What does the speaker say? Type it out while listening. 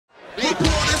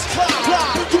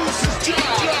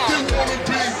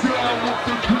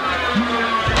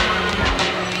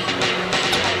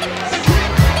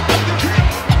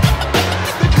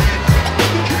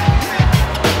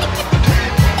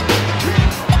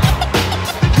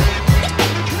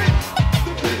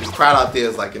crowd out there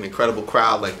is like an incredible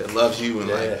crowd, like that loves you, and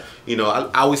like, you know,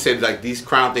 I always say like these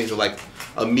crown things are like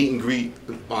a meet and greet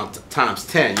on times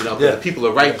 10, you know, because the people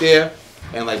are right there,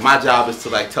 and like my job is to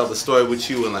like tell the story with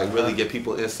you and like really get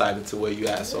people insight into where you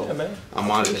at. So I'm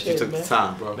honored that you took the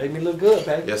time, bro. Make me look good,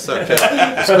 baby. Yes, sir.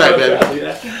 Respect, baby.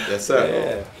 Yes,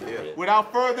 sir. Yeah.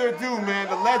 Without further ado, man,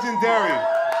 the legendary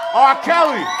R.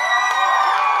 Kelly.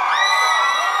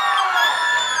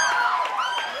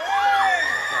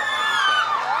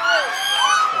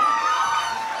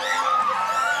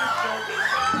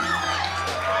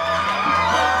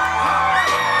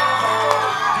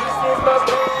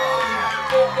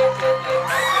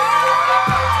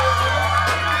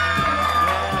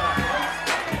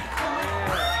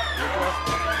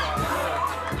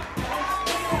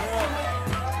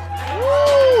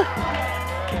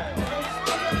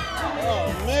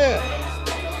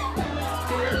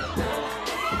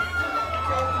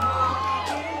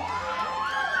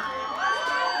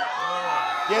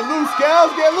 Get loose,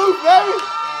 Kels. Get loose, baby.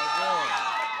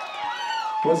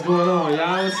 What's going on,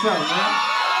 y'all? What's up, man?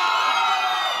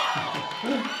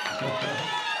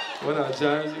 What up,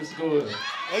 James? What's good?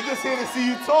 They just here to see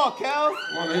you talk, Kels.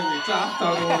 Want to hear me talk? I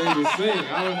thought they wanted to hear me sing.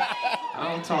 I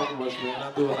don't talk much, man.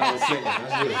 I do a lot of singing.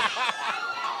 That's it.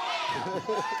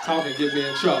 Talking get me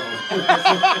in trouble.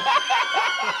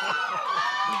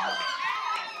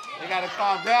 They gotta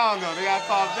calm down, though. They gotta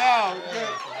calm down.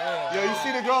 Yo, you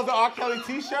see the girls with R. Kelly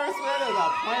t-shirts, man? They're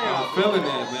not playing. I'm feeling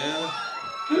that, man.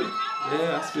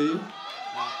 Yeah, I see you.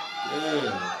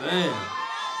 Yeah, damn.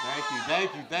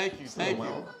 Thank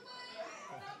you.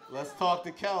 Let's talk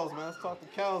to Kels,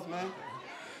 man.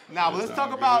 Now, but let's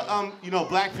talk about, you know,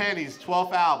 Black Panties'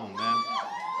 12th album, man.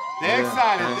 They're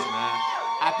excited. Thanks, man.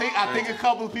 I think a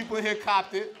couple of people in here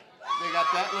copped it. They got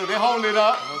that. Look, they're holding it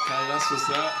up. Okay, that's what's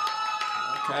up.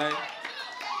 Okay.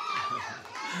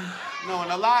 No,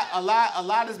 and a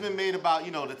lot has been made about,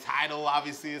 you know, the title.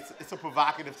 Obviously, it's a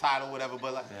provocative title, whatever.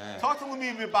 But like, talk to me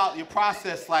about your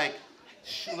process. Like,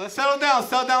 let's settle down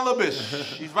a little bit.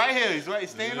 He's right here. He's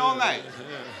staying all night.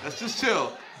 Let's just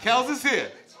chill. Kels is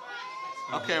here.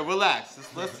 Okay, relax.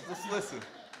 Let's listen.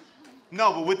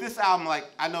 No, but with this album, like,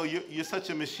 I know you're such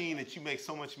a machine that you make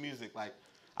so much music. Like,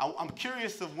 I'm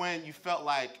curious of when you felt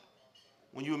like,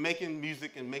 when you were making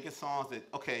music and making songs that,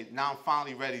 okay, now I'm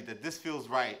finally ready, that this feels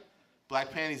right. Black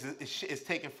Panties is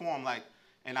taking form, like,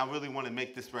 and I really want to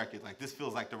make this record. Like, this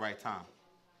feels like the right time.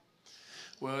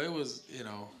 Well, it was, you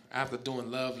know, after doing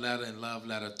Love Letter and Love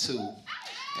Letter 2, and,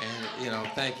 you know,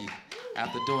 thank you.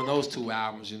 After doing those 2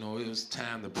 albums, you know, it was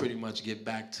time to pretty much get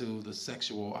back to the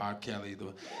sexual R. Kelly,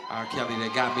 the R. Kelly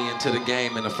that got me into the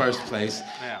game in the first place,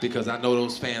 because I know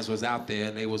those fans was out there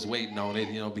and they was waiting on it,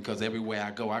 you know, because everywhere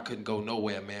I go, I couldn't go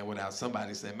nowhere, man, without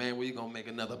somebody saying, man, when you gonna make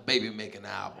another baby-making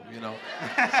album, you know?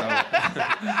 So,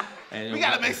 and, we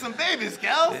gotta make some babies,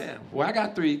 Kels. Yeah, well, I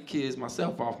got 3 kids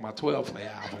myself off my 12-play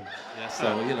album.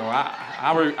 So, you know,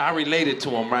 I related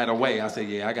to them right away. I said,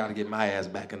 yeah, I gotta get my ass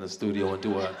back in the studio and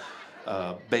do a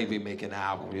baby-making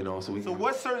album, you know. So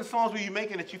what certain songs were you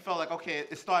making that you felt like, okay,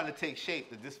 it's starting to take shape,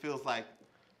 that this feels like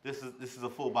this is a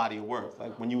full body of work?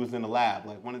 Like when you was in the lab,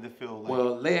 like when did it feel like?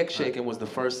 Well, Leg Shaking was the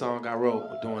first song I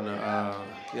wrote during the,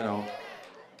 you know.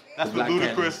 That's with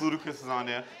Ludacris. Ludacris is on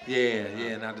there. Yeah,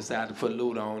 and I decided to put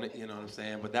Luda on it, you know what I'm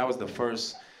saying? But that was the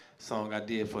first song I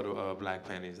did for the Black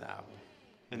Panties album.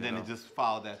 And then it just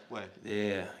followed that way.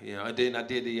 Yeah, you know, and then I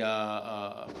did the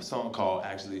song called,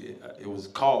 actually, it was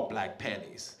called Black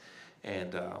Panties.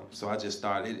 And so I just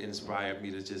started, it inspired me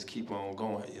to just keep on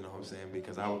going, you know what I'm saying?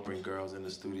 Because I would bring girls in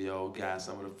the studio, guys,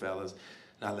 some of the fellas,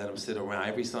 and I let them sit around.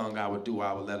 Every song I would do,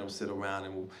 I would let them sit around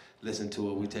and listen to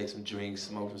it. We take some drinks,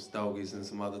 smoke some stogies and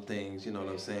some other things, you know what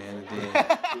I'm saying? And then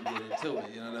we get into it,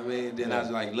 you know what I mean? Then I was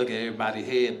like, look at everybody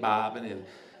head bobbing and,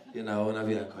 you know, and I'd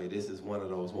be like, okay, this is one of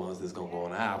those ones that's gonna go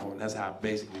on the album. That's how I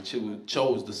basically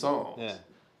chose the songs.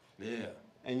 Yeah.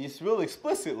 And it's real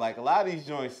explicit. Like a lot of these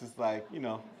joints is like, you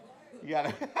know, you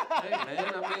gotta. Hey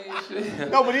man, I mean, shit.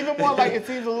 No, but even more like it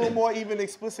seems a little more even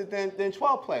explicit than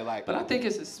 12 play. Like. But I think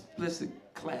it's explicit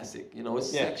classic. You know, it's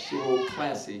sexual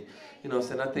classy. You know what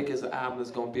I'm saying? I think it's an album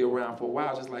that's gonna be around for a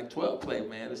while, just like 12 play,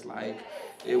 man. It's like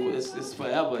it's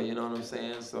forever. You know what I'm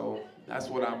saying? So that's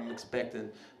what I'm expecting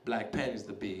Black Panties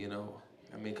to be, you know.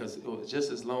 I mean, because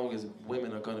just as long as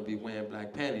women are going to be wearing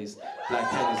black panties will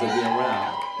be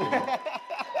around.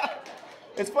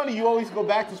 It's funny, you always go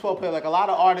back to 12 play. Like a lot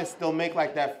of artists, they'll make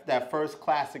like that first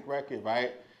classic record,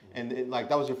 right? And like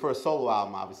that was your first solo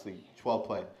album, obviously, 12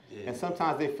 play. Yeah. And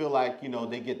sometimes they feel like, you know,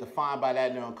 they get defined by that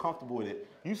and they're uncomfortable with it.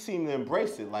 You seem to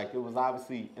embrace it. Like it was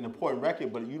obviously an important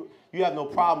record, but you have no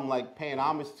problem like paying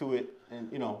homage to it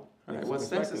and, you know. Right. Well,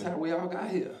 sex is how we all got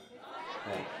here.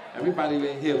 Everybody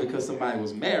ain't here because somebody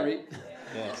was married.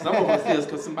 Yeah. Some of us here is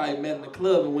because somebody met in the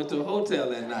club and went to a hotel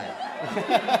that night.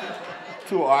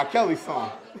 To an R. Kelly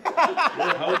song.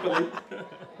 Yeah, hopefully.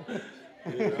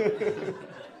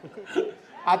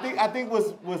 I think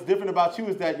what's different about you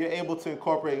is that you're able to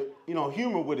incorporate, you know,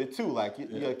 humor with it too. Like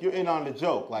you're in on the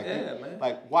joke. Like, man.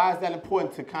 Like why is that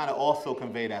important to kind of also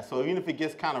convey that? So even if it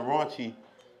gets kind of raunchy,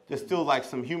 there's still like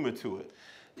some humor to it.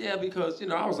 Yeah, because, you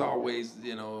know, I was always,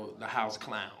 you know, the house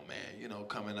clown, man. You know,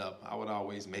 coming up, I would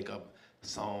always make up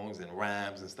songs and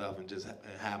rhymes and stuff and just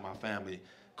have my family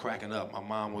cracking up. My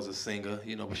mom was a singer,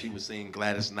 you know, but she would sing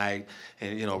Gladys Knight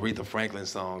and, you know, Aretha Franklin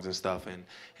songs and stuff.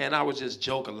 And I would just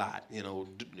joke a lot, you know,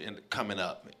 coming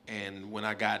up. And when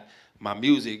I got my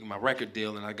music, my record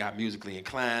deal, and I got musically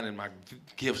inclined and my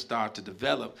gifts started to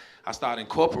develop, I started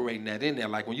incorporating that in there.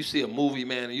 Like when you see a movie,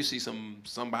 man, and you see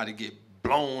somebody get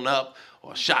blown up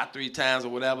or shot 3 times or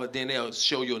whatever, then they'll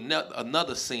show you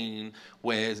another scene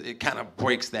where it kind of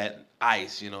breaks that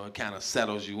ice, you know, it kind of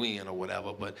settles you in or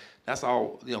whatever. But that's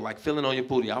all, you know, like feeling on your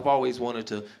booty. I've always wanted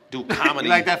to do comedy.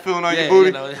 You like that feeling on your booty?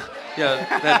 You know,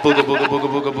 yeah, that booga booga booga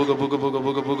booga booga booga booga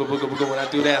booga booga booga booga. When I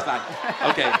do that, it's like,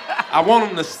 okay, I want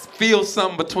them to feel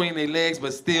something between their legs,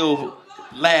 but still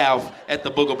laugh at the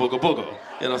booga booga booga.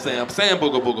 You know what I'm saying? I'm saying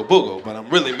booga booga booga, but I'm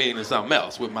really meaning something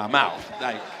else with my mouth.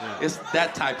 Like, it's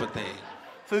that type of thing.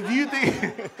 So do you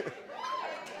think?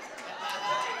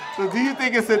 So do you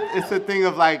think it's a thing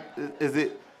of like, do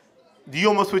you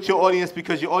almost with your audience,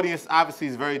 because your audience obviously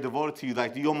is very devoted to you,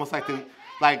 like do you almost like to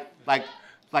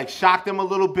like shock them a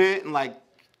little bit and like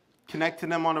connect to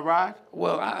them on the ride?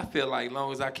 Well, I feel like as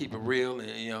long as I keep it real and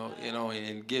you know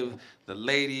and give the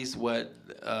ladies what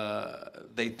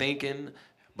they thinking,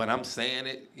 but I'm saying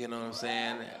it, you know what I'm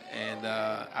saying? And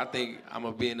I think I'm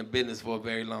gonna be in the business for a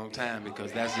very long time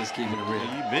because that's just keeping it real.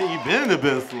 You've been in the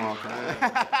business a long time.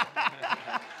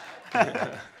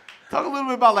 Talk a little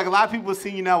bit about, like, a lot of people see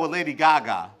you now with Lady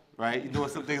Gaga, right? You're doing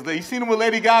some things. You seen him with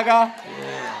Lady Gaga?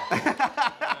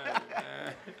 Yeah.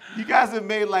 You guys have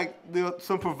made like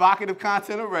some provocative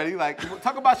content already. Like,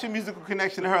 talk about your musical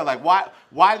connection to her. Like,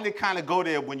 why did it kind of go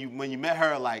there when you met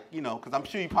her? Like, you know, because I'm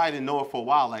sure you probably didn't know her for a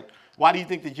while. Like, why do you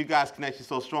think that you guys' connection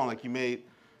so strong? Like, you made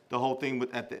the whole thing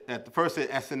with at the first at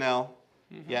SNL.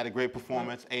 Mm-hmm. You had a great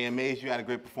performance. AMAs, you had a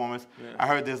great performance. Yeah. I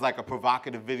heard there's like a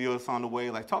provocative video that's on the way.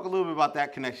 Like, talk a little bit about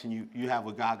that connection you have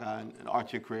with Gaga and the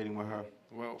art you're creating with her.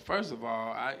 Well, first of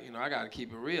all, I got to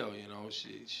keep it real. You know,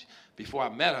 she before I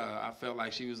met her, I felt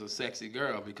like she was a sexy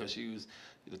girl because she was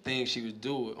the things she would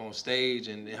do on stage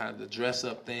and had the dress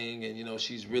up thing, and you know,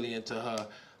 she's really into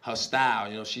her style.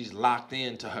 You know, she's locked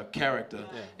into her character,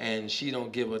 and she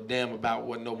don't give a damn about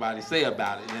what nobody say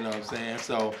about it. You know what I'm saying?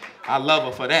 So I love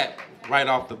her for that right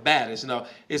off the bat. It's, you know,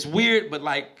 it's weird, but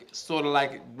like sort of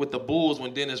like with the Bulls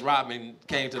when Dennis Rodman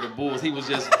came to the Bulls, he was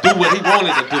just do what he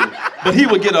wanted to do, but he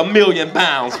would get £1 million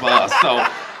for us. So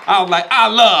I was like, I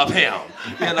love him.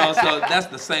 You know, so that's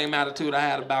the same attitude I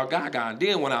had about Gaga. And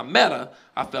then when I met her,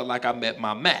 I felt like I met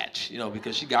my match, you know,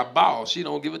 because she got balls. She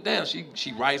don't give a damn.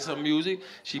 She writes her music,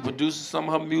 she produces some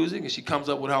of her music, and she comes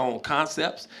up with her own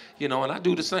concepts, you know, and I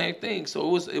do the same thing. So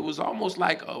it was almost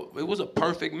like it was a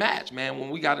perfect match, man.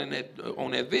 When we got in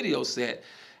on that video set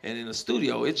and in the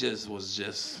studio, it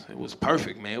was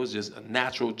perfect, man. It was just a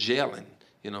natural gelling,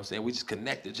 you know what I'm saying? We just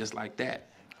connected just like that.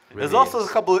 Really There's also a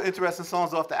couple of interesting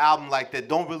songs off the album like that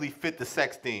don't really fit the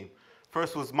sex theme.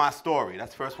 First was My Story.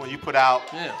 That's the first one you put out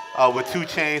with 2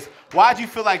 Chainz. Why'd you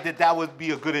feel like that would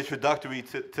be a good introductory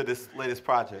to this latest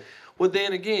project? Well,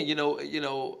 then again,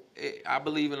 I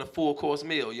believe in a full-course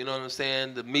meal. You know what I'm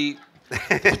saying? The meat,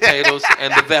 the potatoes,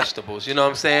 and the vegetables. You know what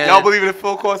I'm saying? Y'all believe in a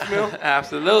full-course meal?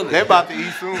 Absolutely. They're about to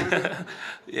eat soon.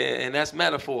 Yeah, and that's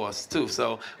metaphors, too.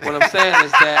 So what I'm saying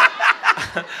is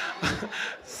that...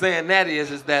 saying that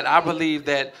is that I believe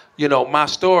that, you know, my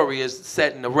story is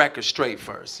setting the record straight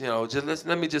first. You know,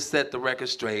 let me just set the record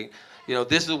straight. You know,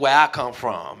 this is where I come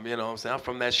from. You know what I'm saying? I'm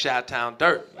from that Chi-Town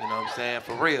dirt. You know what I'm saying?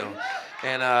 For real.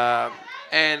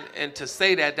 And to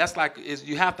say that, that's like,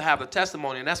 you have to have a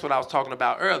testimony, and that's what I was talking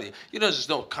about earlier. You just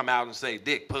don't come out and say,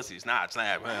 dick, pussy, snot,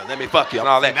 snap, let me fuck you, and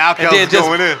all that. Now and then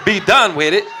just be done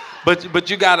with it. But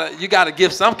you gotta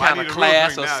give some kind of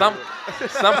class or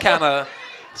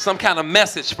some kind of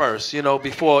message first, you know,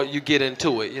 before you get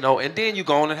into it, you know, and then you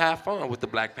go on and have fun with the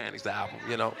Black Panties album,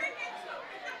 you know.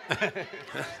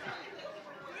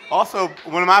 Also,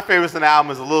 one of my favorites on the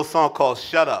album is a little song called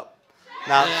Shut Up.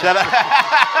 Now, Shut Up.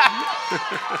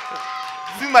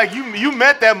 Seems like you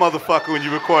met that motherfucker when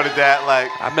you recorded that.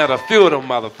 Like, I met a few of them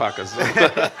motherfuckers.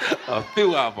 A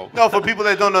few of them. No, for people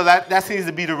that don't know, that seems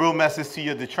to be the real message to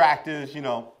your detractors, you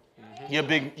know. your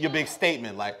big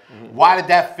statement. Like, why did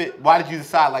that fit? Why did you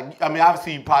decide? Like, I mean,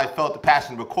 obviously you probably felt the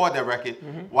passion to record that record.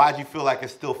 Why did you feel like it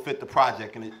still fit the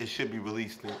project and it should be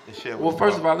released and shared with Well,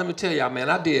 first of all, let me tell y'all, man,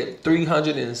 I did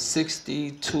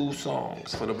 362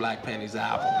 songs for the Black Panties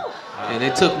album. And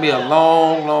it took me a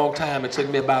long, long time. It took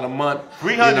me about a month.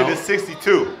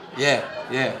 362. Yeah.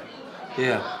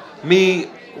 Me,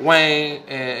 Wayne,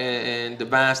 and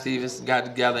Divine Stevens got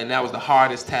together, and that was the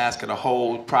hardest task of the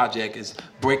whole project, is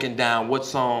breaking down what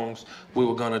songs we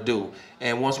were gonna do.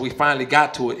 And once we finally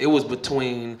got to it, it was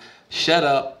between Shut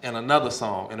Up and another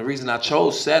song. And the reason I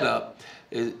chose Shut Up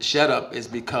is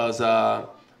because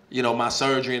you know, my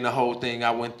surgery and the whole thing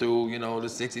I went through, you know, the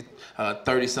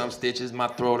 30-some stitches, my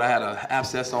throat, I had an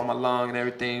abscess on my lung and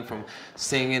everything from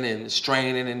singing and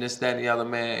straining and this, that, and the other,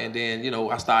 man. And then, you know,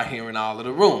 I started hearing all of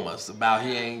the rumors about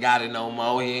he ain't got it no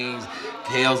more, he ain't,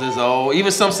 Hales is old.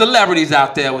 Even some celebrities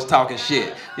out there was talking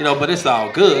shit, you know, but it's all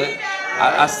good.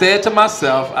 I said to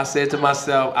myself, I ain't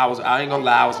gonna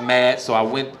lie, I was mad, so I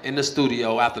went in the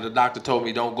studio after the doctor told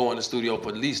me don't go in the studio for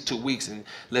at least 2 weeks and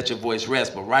let your voice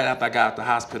rest. But right after I got out the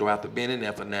hospital, after being in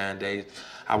there for 9 days,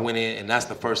 I went in, and that's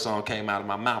the first song came out of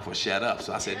my mouth was Shut Up.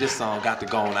 So I said, this song got to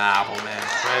go on the album, man.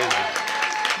 Crazy.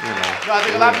 You know, no, I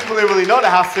think a lot of people didn't really know that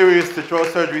how serious the throat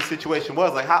surgery situation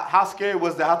was. Like, how scary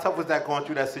was that? How tough was that going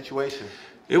through that situation?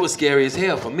 It was scary as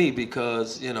hell for me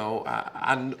because, you know,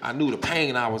 I knew the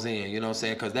pain I was in, you know what I'm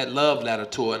saying, because that Love Letter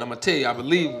tour, and I'm going to tell you, I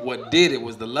believe what did it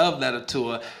was the Love Letter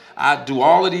tour. I do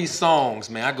all of these songs,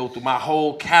 man. I go through my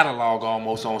whole catalog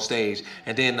almost on stage,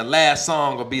 and then the last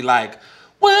song will be like,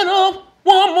 when a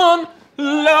woman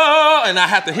love, and I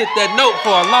have to hit that note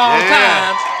for a long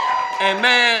time. And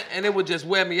man, and it would just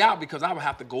wear me out because I would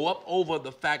have to go up over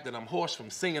the fact that I'm hoarse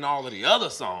from singing all of the other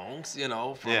songs, you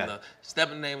know, from the Step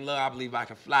in the Name of Love, I Believe I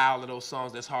Can Fly, all of those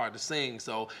songs that's hard to sing.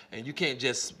 So, and you can't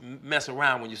just mess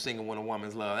around when you're singing When a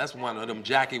Woman's Love. That's one of them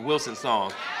Elliott Wilson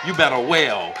songs. You better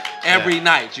wail. Every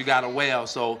night you gotta wail.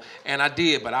 So, and I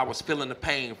did, but I was feeling the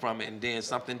pain from it, and then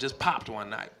something just popped one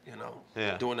night, you know,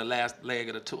 during the last leg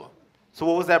of the tour. So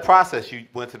what was that process? You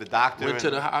went to the doctor? Went to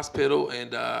the hospital,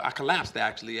 and I collapsed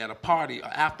actually at a party,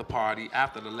 after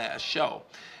the last show,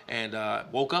 and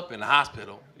woke up in the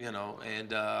hospital, you know,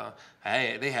 and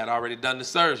they had already done the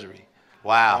surgery.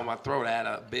 Wow. On my throat, I had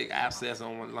a big abscess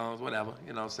on my lungs, whatever,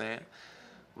 you know what I'm saying?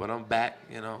 But I'm back,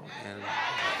 you know, and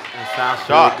it sounds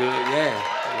sharp. Good,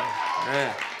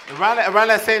 yeah. Around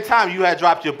that same time, you had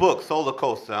dropped your book, Solar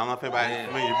Coaster. I don't know if anybody's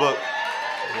familiar with your book.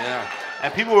 Yeah.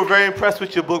 And people were very impressed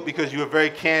with your book because you were very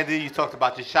candid. You talked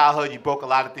about your childhood. You broke a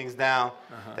lot of things down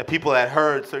that people had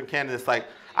heard, certain candidates. Like,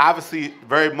 obviously,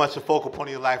 very much a focal point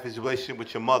of your life is your relationship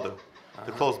with your mother,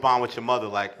 the close bond with your mother.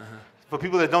 Like, for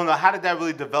people that don't know, how did that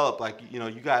really develop? Like, you know,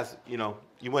 you guys, you know,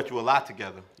 you went through a lot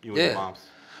together, you and your moms.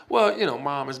 Well, you know,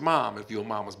 mom is mom if you're a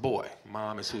mama's boy.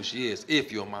 Mom is who she is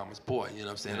if you're a mama's boy. You know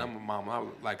what I'm saying? I'm a mama. I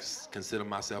would like to consider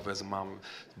myself as a mama's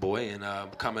boy. And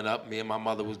coming up, me and my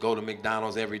mother would go to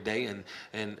McDonald's every day and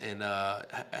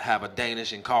have a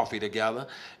Danish and coffee together.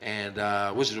 And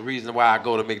which is the reason why I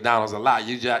go to McDonald's a lot.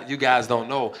 You guys don't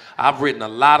know. I've written a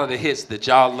lot of the hits that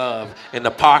y'all love in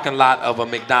the parking lot of a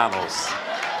McDonald's.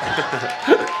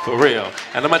 For real.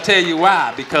 And I'm going to tell you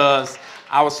why. Because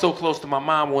I was so close to my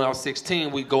mom when I was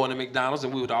 16, we'd go into McDonald's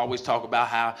and we would always talk about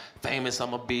how famous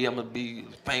I'm gonna be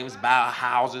famous, buy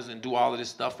houses and do all of this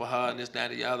stuff for her and this,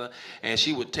 that, and the other. And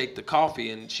she would take the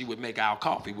coffee and she would make our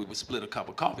coffee. We would split a cup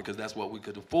of coffee because that's what we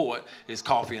could afford, is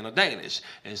coffee and a Danish.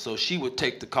 And so she would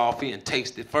take the coffee and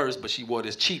taste it first, but she wore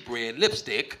this cheap red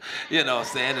lipstick, you know what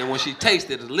I'm saying? And when she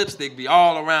tasted it, the lipstick be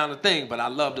all around the thing, but I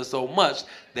loved her so much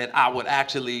that I would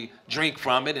actually drink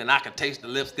from it and I could taste the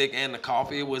lipstick and the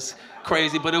coffee. It was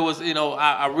crazy, but it was, you know,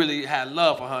 I really had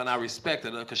love for her and I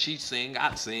respected her because she'd sing,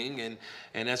 I'd sing, and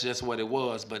that's just what it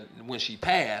was. But when she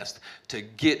passed, to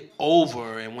get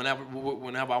over, and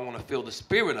whenever I want to feel the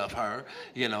spirit of her,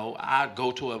 you know, I'd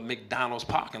go to a McDonald's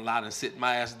parking lot and sit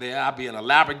my ass there. I'd be in a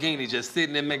Lamborghini just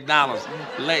sitting in McDonald's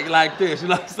like this, you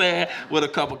know what I'm saying, with a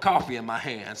cup of coffee in my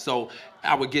hand. So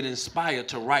I would get inspired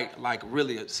to write, like,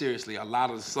 really, seriously, a lot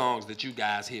of the songs that you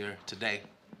guys hear today.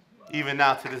 Even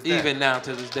now to this day? Even now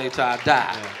to this day till I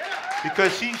die. Yeah.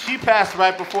 Because she passed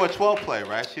right before 12 play,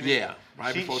 right?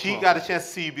 Right before 12. She got a chance to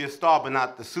see you be a star, but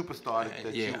not the superstar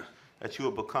that you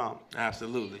would become.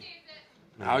 Absolutely.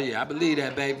 Yeah. Oh, yeah, I believe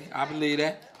that, baby. I believe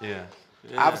that. Yeah.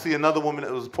 Yeah. Obviously, another woman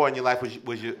that was important in your life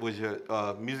was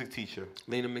your music teacher.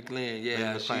 Lena McGlynn, yeah.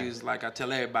 Lena McGlynn. She was like, I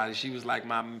tell everybody, she was like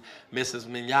my Mrs.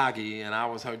 Miyagi, and I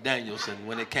was her Danielson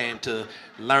when it came to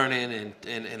learning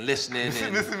and listening.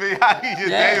 Mrs. Miyagi, your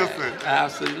Danielson.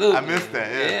 Absolutely. I missed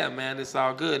that, yeah. Yeah, man, it's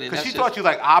all good. Because she taught you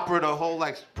like opera, the whole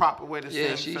like proper way to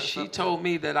sing. Yeah, she told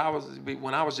me that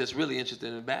when I was just really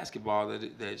interested in basketball,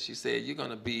 that she said, you're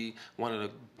going to be one of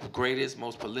the greatest,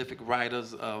 most prolific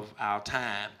writers of our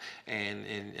time.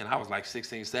 And I was like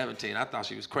 16, 17. I thought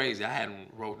she was crazy. I hadn't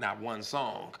wrote not one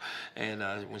song. And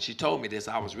when she told me this,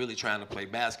 I was really trying to play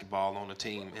basketball on a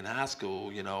team in high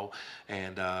school, you know.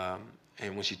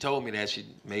 And when she told me that, she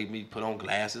made me put on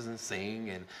glasses and sing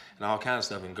and all kind of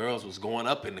stuff. And girls was going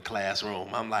up in the classroom.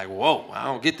 I'm like, whoa, I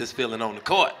don't get this feeling on the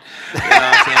court. You know what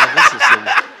I'm saying? This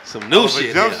is some new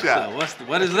shit jump here. shot. So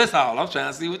what is this all? I'm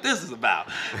trying to see what this is about.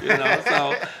 You know,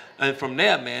 so and from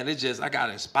there, man, I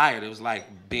got inspired. It was like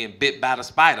being bit by the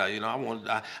spider. You know,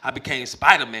 I became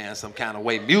Spider-Man some kind of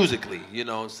way musically. You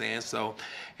know what I'm saying? So,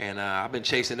 and I've been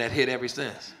chasing that hit ever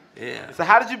since. Yeah. So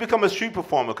how did you become a street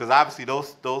performer? Because obviously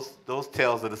those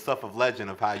tales are the stuff of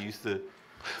legend of how you used to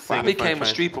Well, I became a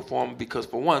street performer because,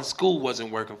 for one, school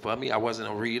wasn't working for me. I wasn't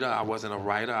a reader. I wasn't a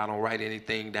writer. I don't write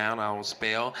anything down. I don't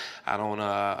spell. I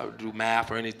don't do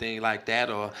math or anything like that.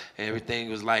 Or everything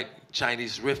was like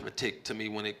Chinese arithmetic to me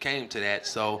when it came to that.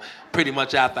 So pretty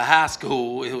much after high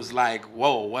school, it was like,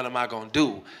 whoa, what am I going to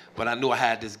do? But I knew I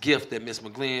had this gift that Miss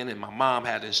McGlynn and my mom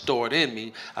had installed in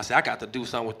me. I said, I got to do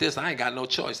something with this. I ain't got no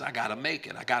choice. I got to make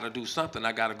it. I got to do something.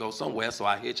 I got to go somewhere. So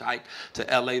I hitchhiked to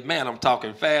L.A. Man, I'm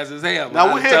talking fast as hell.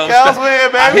 Now, we're here, Kels. We're here,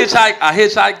 baby. I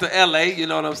hitchhiked to L.A., you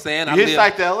know what I'm saying? You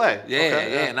hitchhiked to L.A.? Yeah,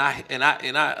 okay, yeah.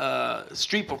 And I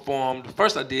street performed.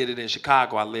 First I did it in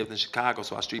Chicago. I lived in Chicago,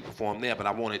 so I street performed there. But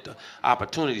I wanted the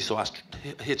opportunity, so I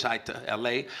hitchhiked to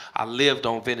L.A. I lived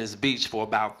on Venice Beach for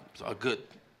about a good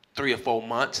 3 or 4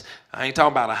 months. I ain't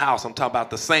talking about a house. I'm talking about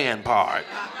the sand part.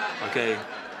 Okay.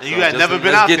 And you had never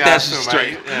been out there. Get that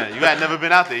straight. Right? Yeah, you had never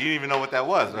been out there. You didn't even know what that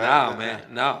was, right? No, man,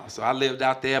 no. So I lived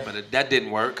out there, but that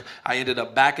didn't work. I ended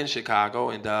up back in Chicago,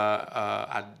 and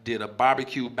I did a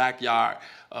barbecue backyard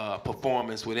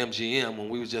performance with MGM when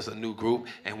we was just a new group,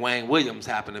 and Wayne Williams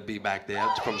happened to be back there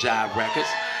from Jive Records.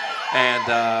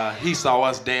 And he saw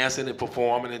us dancing and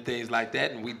performing and things like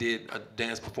that, and we did a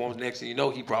dance performance. Next thing you know,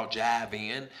 he brought Jive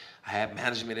in. I had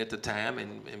management at the time,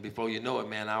 and before you know it,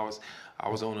 man, I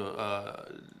was on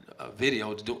a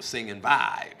video singing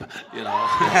Vibe, you know.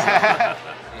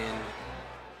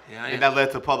 And that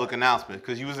led to public announcement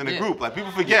because you was in a group. Like,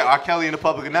 people forget R. Kelly in the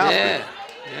public announcement.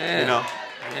 Yeah. You know.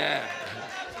 Yeah.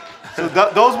 So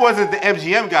those wasn't the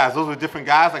MGM guys. Those were different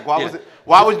guys. Like, why was it?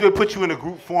 Why would they put you in a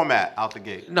group format out the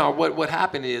gate? No, what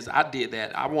happened is I did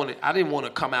that. I didn't want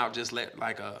to come out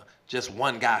just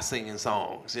one guy singing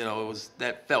songs. You know,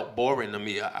 that felt boring to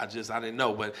me. I didn't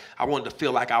know, but I wanted to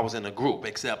feel like I was in a group.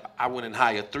 Except I went and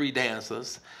hired 3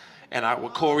 dancers, and I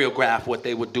would choreograph what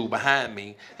they would do behind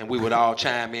me, and we would all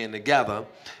chime in together,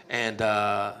 and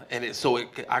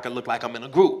I could look like I'm in a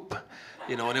group.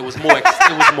 You know, and it was more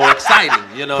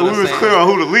exciting. You know, so what we I'm was saying? clear on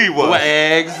who the lead was.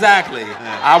 Well, exactly.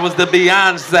 Yeah. I was the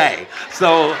Beyonce.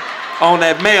 So on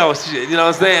that male shit, you know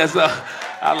what I'm saying? So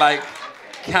I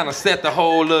kind of set the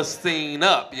whole little scene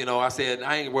up. You know, I said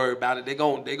I ain't worried about it. They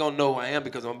gonna know who I am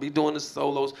because I'm gonna be doing the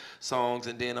solo songs,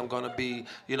 and then I'm gonna be,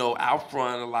 you know, out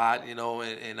front a lot. You know,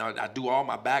 and I do all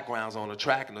my backgrounds on the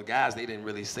track. And the guys, they didn't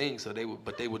really sing, so they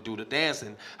would do the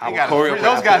dancing. I would choreograph.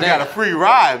 Those guys got a free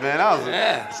ride, man.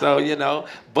 Yeah. So you know,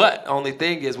 but only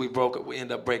thing is we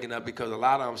ended up breaking up because a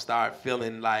lot of them started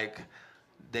feeling like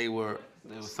they were.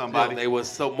 Somebody. They were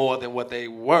so more than what they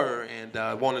were,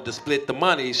 and wanted to split the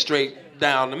money straight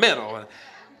down the middle. And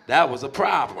that was a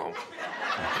problem.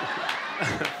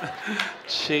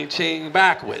 Ching ching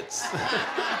backwards.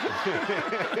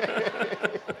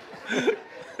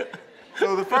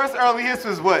 So the first early hits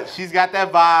was what? She's Got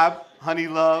That Vibe, Honey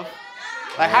Love.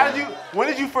 Like, when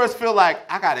did you first feel like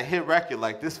I got a hit record?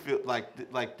 Like this feel like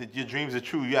your dreams are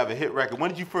true. You have a hit record. When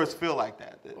did you first feel like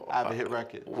that I have a hit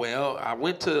record? Well, I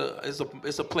went to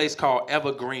it's a place called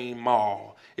Evergreen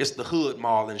Mall. It's the hood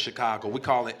mall in Chicago. We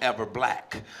call it Ever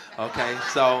Black. Okay,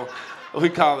 so we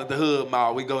call it the hood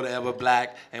mall. We go to Ever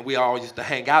Black, and we all used to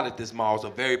hang out at this mall. It's a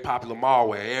very popular mall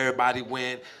where everybody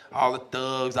went. All the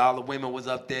thugs, all the women was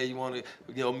up there. You want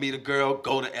to, meet a girl,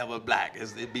 go to Ever Black.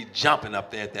 It'd be jumping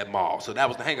up there at that mall. So that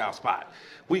was the hangout spot.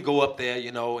 We go up there,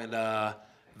 and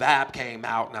Vibe came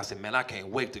out, and I said, man, I can't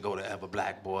wait to go to Ever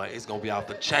Black, boy. It's gonna be off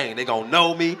the chain. They gonna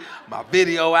know me, my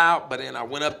video out. But then I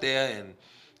went up there, and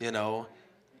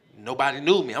nobody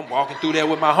knew me. I'm walking through there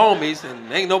with my homies,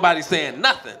 and ain't nobody saying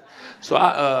nothing. So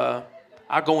I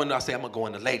I say, I'm gonna go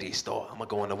in the ladies' store. I'm gonna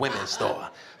go in the women's store.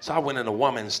 So I went in the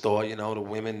woman's store, you know, the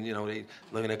women, you know, they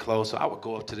looking at clothes. So I would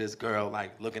go up to this girl,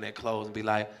 like, looking at clothes and be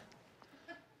like,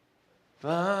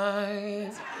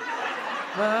 fine,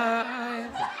 fine,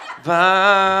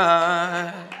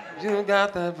 fine, you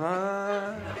got that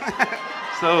fine.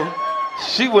 So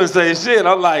she wouldn't say shit.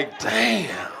 I'm like,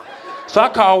 damn. So I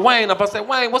called Wayne up. I said,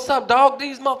 Wayne, what's up, dog?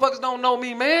 These motherfuckers don't know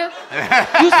me, man.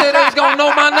 You said they was gonna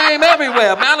know my name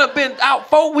everywhere. Man, I've been out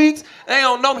 4 weeks, and they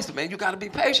don't know me. So, man, you gotta be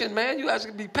patient, man. You guys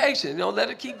gotta be patient. You know, let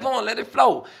it keep going, let it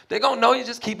flow. They gonna know you,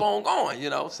 just keep on going, you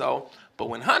know. So, but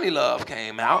when Honey Love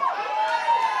came out,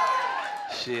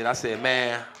 shit, I said,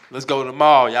 man, let's go to the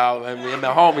mall, y'all. And me and my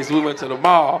homies, we went to the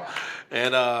mall,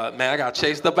 and man, I got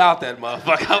chased up out that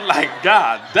motherfucker. I'm like,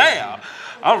 God damn.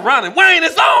 I'm running. Wayne,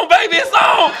 it's on, baby, it's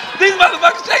on. These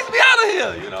motherfuckers chase me out of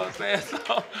here. You know what I'm saying?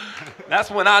 So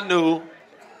that's when I knew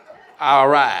I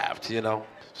arrived, you know,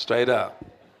 straight up.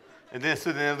 And then,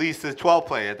 so then at least the 12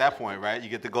 play at that point, right? You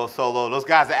get to go solo. Those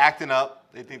guys are acting up.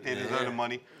 They think they deserve the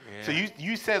money. Yeah. So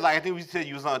you said, like, I think we said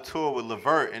you was on tour with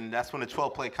Levert, and that's when the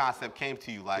 12 play concept came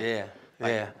to you. Like,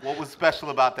 what was special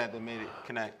about that made it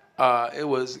connect? It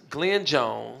was Glenn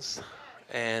Jones.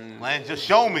 And Glenn, just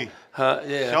show me.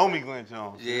 Yeah. Show me Glenn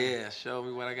Jones. Yeah, show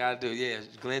me what I gotta do. Yeah,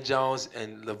 Glenn Jones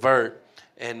and Levert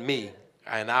and me.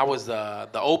 And I was the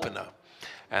opener.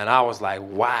 And I was like,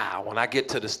 wow. When I get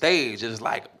to the stage, it's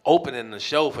like opening the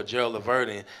show for Gerald Levert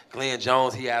and Glenn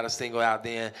Jones. He had a single out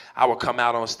there. I would come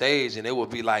out on stage and it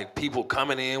would be like people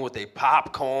coming in with their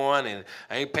popcorn and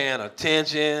ain't paying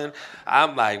attention.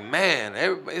 I'm like, man,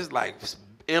 it's like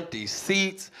empty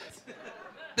seats.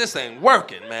 This ain't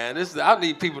working, man. I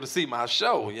need people to see my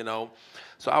show, you know.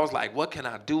 So I was like, what can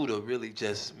I do to really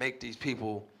just make these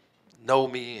people know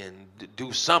me and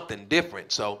do something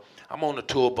different? So I'm on the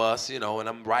tour bus, you know, and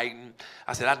I'm writing.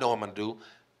 I said, I know what I'm gonna do.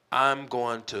 I'm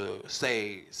going to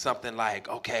say something like,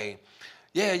 okay,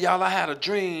 yeah, y'all, I had a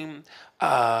dream.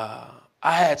 I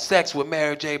had sex with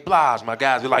Mary J. Blige. My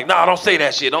guys were like, no, don't say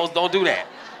that shit. Don't do that.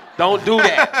 Don't do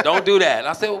that. Don't do that. And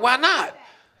I said, well, why not?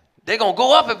 They gonna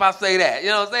go up if I say that, you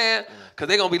know what I'm saying? Because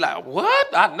they gonna be like,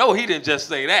 what? I know he didn't just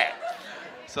say that.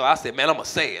 So I said, man, I'm gonna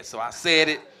say it. So I said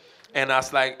it, and I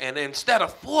was like, and instead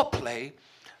of 4-play,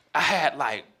 I had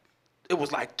like, it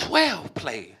was like 12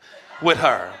 play with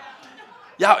her.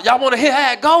 Y'all wanna hear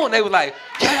how it go? And they were like,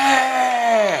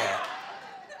 yeah.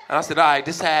 And I said, all right,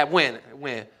 this is how it went. It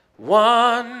went,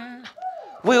 1,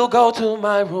 we'll go to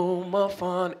my room of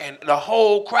fun. And the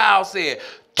whole crowd said,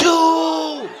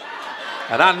 2.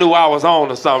 And I knew I was on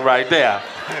to something right there.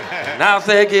 And I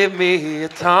said, give me a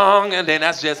tongue. And then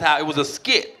that's just how, it was a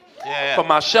skit for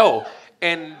my show.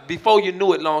 And before you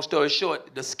knew it, long story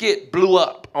short, the skit blew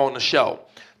up on the show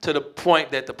to the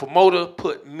point that the promoter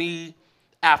put me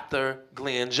after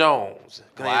Glenn Jones.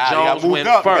 Glenn Jones went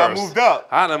first. You got moved up.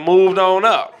 I done moved on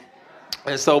up.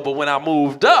 And so, but when I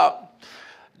moved up,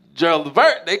 Gerald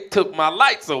Levert, they took my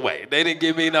lights away. They didn't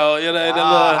give me no, you know,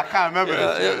 I kind of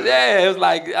remember this. Yeah, it was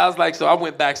like, I was like, so I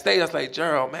went backstage. I was like,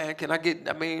 Gerald, man, can I get,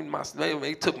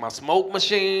 they took my smoke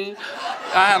machine.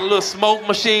 I had a little smoke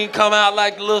machine come out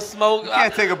like a little smoke. You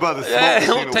can't take a brother's smoke machine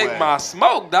don't take my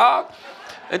smoke, dog.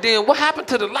 And then what happened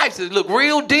to the lights? It looked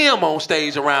real dim on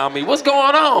stage around me. What's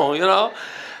going on, you know?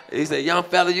 He said, young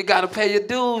fella, you got to pay your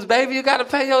dues, baby. You got to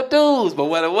pay your dues. But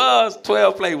what it was,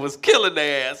 12 play was killing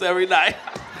their ass every night.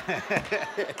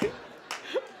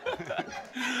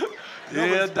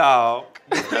 Yeah, dog.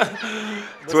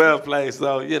 12 play,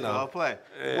 so you know. 12 play.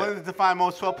 Yeah. One of the defined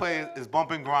most 12 play is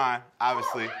bump and grind,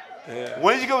 obviously. Yeah.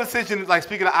 When did you go decision, like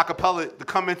speaking of acapella, to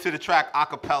come into the track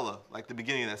acapella, like the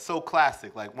beginning of that, so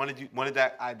classic. Like when did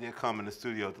that idea come in the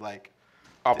studio to like?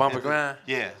 Oh, bump and grind.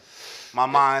 Yeah. My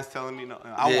mind's telling me no.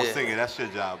 I won't sing it. That's your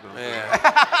job. Bro. Yeah.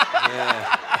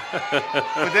 Yeah.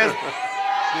 But there's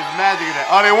magic in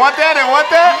that. Oh, they want that? They want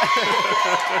that?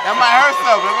 That might hurt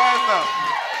stuff. That might hurt stuff.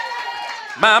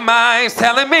 My mind's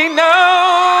telling me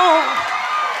no,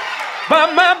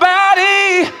 but my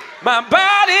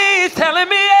body's telling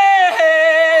me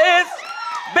yes.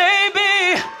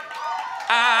 Baby,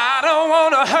 I don't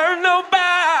want to hurt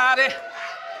nobody,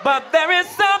 but there is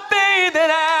something that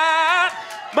I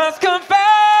must confess.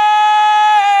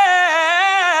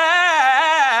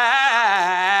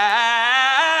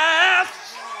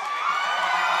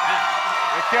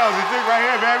 Kels, you drink right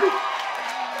here, baby.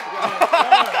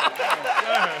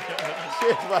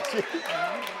 Cheers, my shit.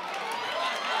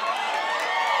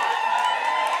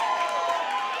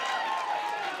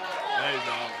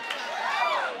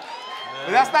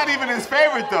 But that's not even his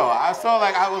favorite though. I saw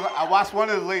like I watched one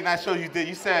of the late night shows you did.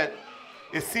 You said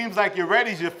it seems like you're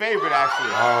ready's your favorite actually.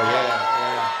 Oh yeah,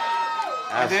 yeah.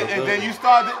 And then you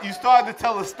started to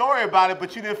tell a story about it,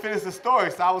 but you didn't finish the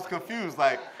story, so I was confused.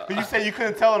 Like, but you said you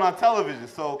couldn't tell it on television,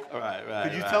 so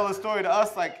could you tell a story to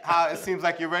us, like how it seems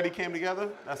like You're Ready came together?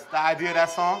 That's the idea of that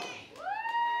song.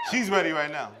 She's ready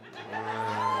right now.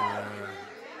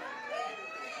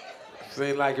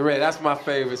 Seems Like You're Ready. That's my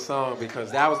favorite song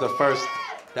because that was the first.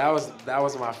 That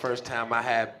was my first time I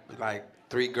had like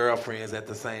 3 girlfriends at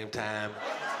the same time,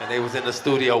 and they was in the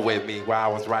studio with me while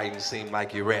I was writing Seem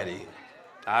Like You're Ready.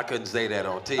 I couldn't say that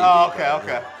on TV. Oh,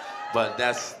 okay. But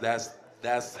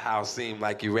that's how Seem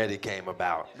Like You're Ready came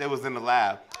about. They was in the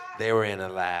lab. They were in the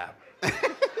lab.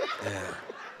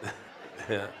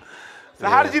 Yeah. So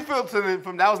how did you feel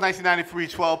from that was 1993,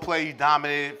 12 play, you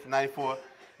dominated from 94,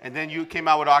 and then you came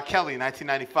out with R. Kelly in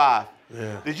 1995.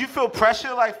 Yeah. Did you feel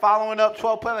pressure like following up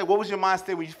 12 play? Like what was your mind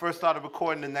state when you first started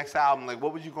recording the next album? Like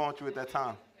what was you going through at that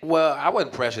time? Well, I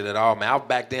wasn't pressured at all, man.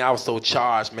 Back then, I was so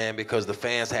charged, man, because the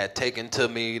fans had taken to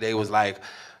me. They was like,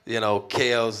 you know,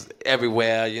 Kale's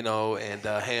everywhere, you know, and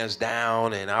hands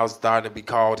down. And I was starting to be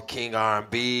called King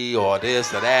R&B or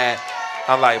this or that.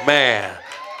 I'm like, man,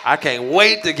 I can't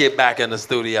wait to get back in the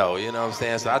studio. You know what I'm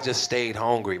saying? So I just stayed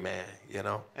hungry, man, you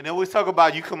know. And they always talk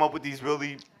about you come up with these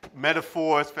really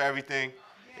metaphors for everything.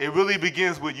 It really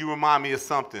begins with You Remind Me of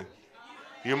Something.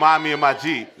 You remind me of my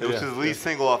Jeep, which is the lead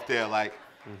single up there. Like,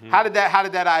 how did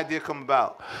that idea come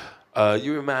about?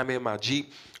 You remind me of my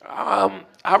Jeep.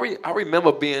 I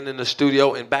remember being in the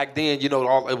studio, and back then, you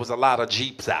know, it was a lot of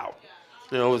Jeeps out.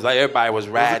 You know, it was like everybody was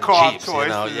riding Jeeps, you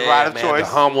know, the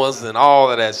Hummers and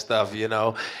all of that stuff, you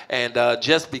know. And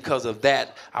just because of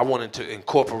that, I wanted to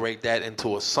incorporate that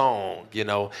into a song, you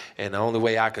know. And the only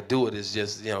way I could do it is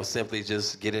just, you know, simply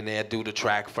just get in there, do the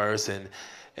track first, and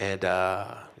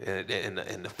the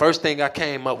first thing I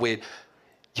came up with,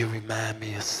 you remind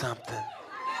me of something.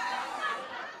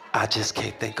 I just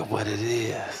can't think of what it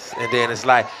is. And then it's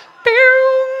like,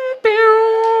 pew,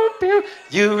 pew, pew.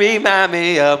 You remind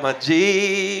me of my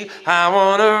Jeep. I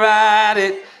wanna ride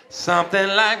it, something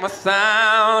like my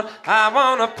sound. I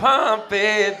wanna pump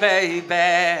it, baby.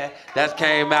 That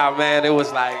came out, man. It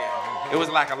was like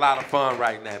a lot of fun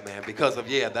writing that, man. Because of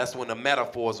that's when the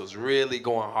metaphors was really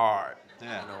going hard. You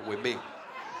know, with me.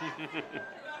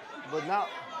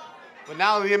 But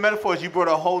now in your metaphors, you brought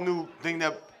a whole new thing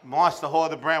that launched the whole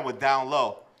other brand with Down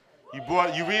Low. You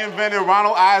reinvented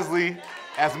Ronald Isley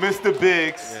as Mr.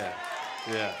 Biggs.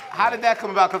 Yeah. How did that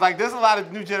come about? Because like there's a lot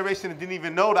of new generation that didn't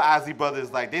even know the Isley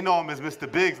brothers. Like they know him as Mr.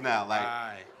 Biggs now. Like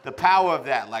the power of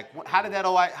that. Like how did that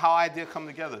idea come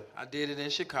together? I did it in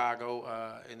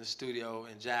Chicago, in the studio,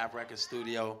 in Jive Record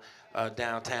Studio,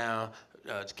 downtown.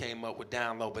 Came up with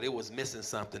Down Low, but it was missing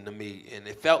something to me, and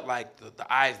it felt like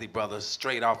the Isley brothers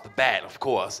straight off the bat, of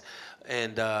course.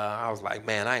 And I was like,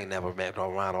 man, I ain't never met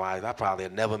Ronald Isley. I probably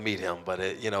would never meet him, but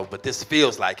but this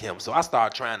feels like him. So I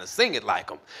started trying to sing it like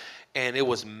him, and it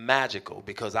was magical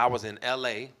because I was in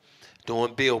L.A.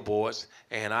 doing billboards,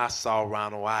 and I saw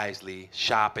Ronald Isley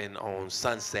shopping on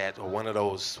Sunset or one of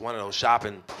those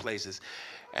shopping places,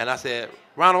 and I said,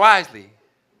 Ronald Isley,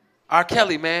 R.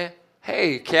 Kelly, man.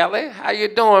 Hey, Kelly, how you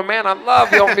doing, man? I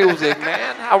love your music,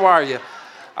 man. How are you?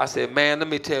 I said, man, let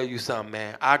me tell you something,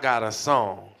 man. I got a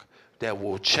song that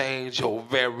will change your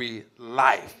very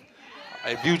life.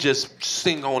 If you just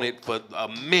sing on it for a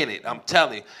minute, I'm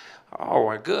telling you. Oh,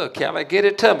 well, good, Kelly, get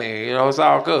it to me. You know, it's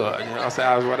all good. You know, I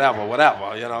said,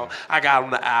 whatever, you know. I got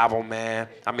on the album, man.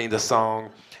 I mean, the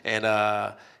song.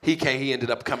 And he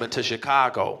ended up coming to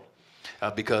Chicago.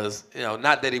 Because, you know,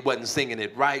 not that he wasn't singing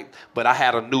it right, but I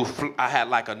had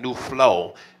like a new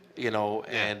flow, you know,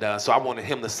 and so I wanted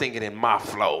him to sing it in my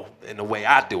flow, in the way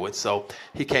I do it. So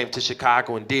he came to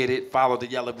Chicago and did it, followed the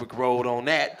Yellow Brick Road on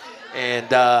that, and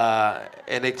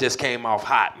it just came off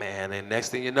hot, man. And next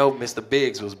thing you know, Mr.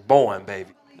 Biggs was born,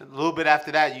 baby. A little bit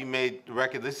after that, you made the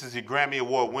record. This is your Grammy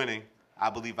Award winning,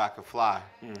 I Believe I Could Fly.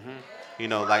 You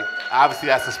know, like, obviously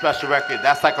that's a special record.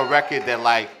 That's like a record that,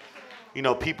 like, you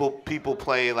know, people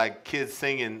play, like kids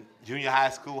singing junior high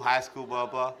school, blah,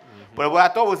 blah. But what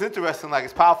I thought was interesting, like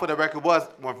as powerful the record was,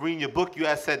 when reading your book, you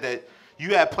had said that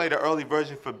you had played an early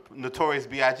version for Notorious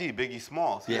B.I.G., Biggie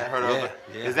Smalls.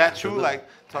 Is that true? Like,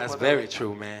 that's very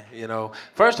true, man. You know,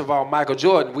 first of all, Michael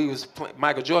Jordan was for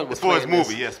his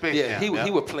movie, Space Jam.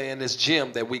 He was playing this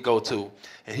gym that we go to,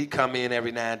 and he come in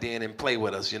every now and then and play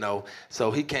with us, you know. So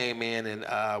he came in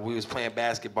and we was playing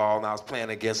basketball, and I was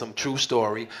playing against him. True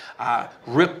story. I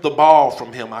ripped the ball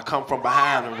from him. I come from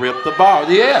behind and ripped the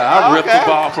ball. Yeah, I ripped the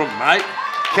ball from Mike.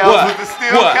 Kels with the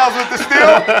steal. Kels with the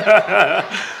steal.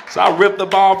 So I ripped the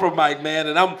ball from Mike, man,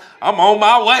 and I'm on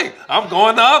my way. I'm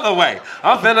going the other way.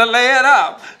 I'm finna lay it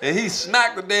up. And he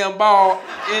smacked the damn ball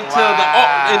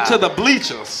into the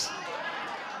bleachers.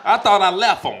 I thought I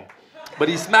left him. But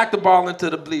he smacked the ball into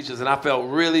the bleachers, and I felt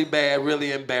really bad,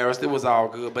 really embarrassed. It was all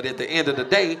good. But at the end of the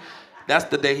day, that's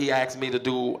the day he asked me to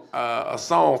do a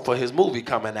song for his movie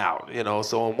coming out. You know,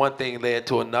 so one thing led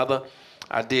to another.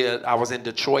 I was in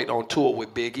Detroit on tour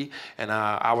with Biggie, and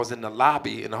I was in the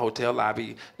lobby, in the hotel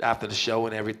lobby after the show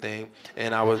and everything.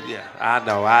 And I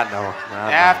know.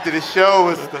 After the show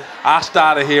was I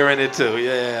started hearing it too,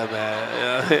 yeah,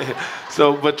 man. Yeah.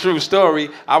 So, but true story,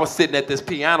 I was sitting at this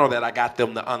piano that I got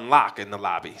them to unlock in the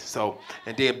lobby. So,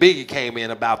 and then Biggie came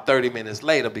in about 30 minutes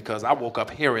later because I woke up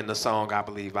hearing the song, I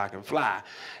Believe I Can Fly.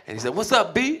 And he said, "What's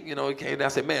up, B?" You know, he came down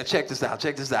and said, "Man, check this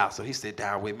out. So he sat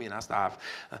down with me and I started,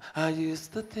 I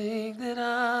used to think that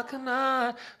I could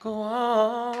not go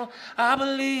on. I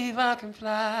believe I can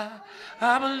fly.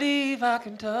 I believe I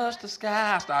can touch the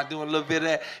sky. I started doing a little bit of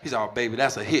that. He said, "Oh, baby,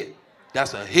 that's a hit.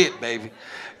 That's a hit, baby."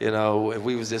 You know, and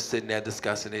we was just sitting there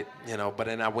discussing it, you know, but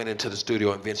then I went into the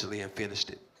studio eventually and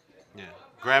finished it. Yeah.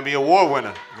 Grammy Award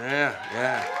winner. Yeah,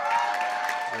 man.